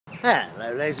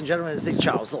Hello, ladies and gentlemen, it's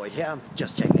TheCharlesLloyd here. I'm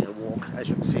just taking a walk. As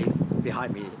you can see,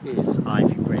 behind me is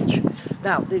Ivy Bridge.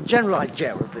 Now, the general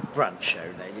idea of the brunch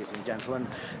show, ladies and gentlemen,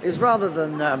 is rather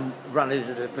than run it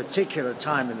at a particular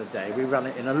time in the day, we run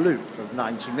it in a loop of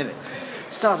 90 minutes,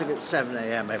 starting at 7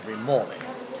 a.m. every morning.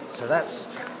 So that's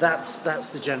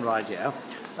the general idea.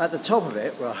 At the top of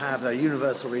it, we'll have a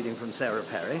universal reading from Sarah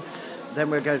Perry. Then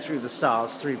we'll go through the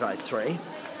stars 3 by 3.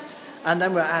 And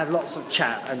then we'll add lots of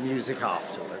chat and music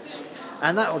afterwards.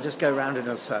 And that will just go round in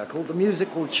a circle. The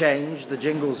music will change, the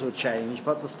jingles will change,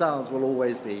 but the stars will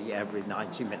always be every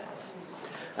 90 minutes.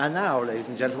 And now, ladies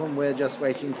and gentlemen, we're just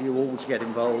waiting for you all to get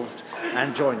involved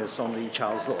and join us on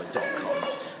TheCharlesLloyd.com.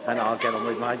 And I'll get on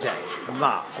with my day.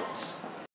 Marvellous.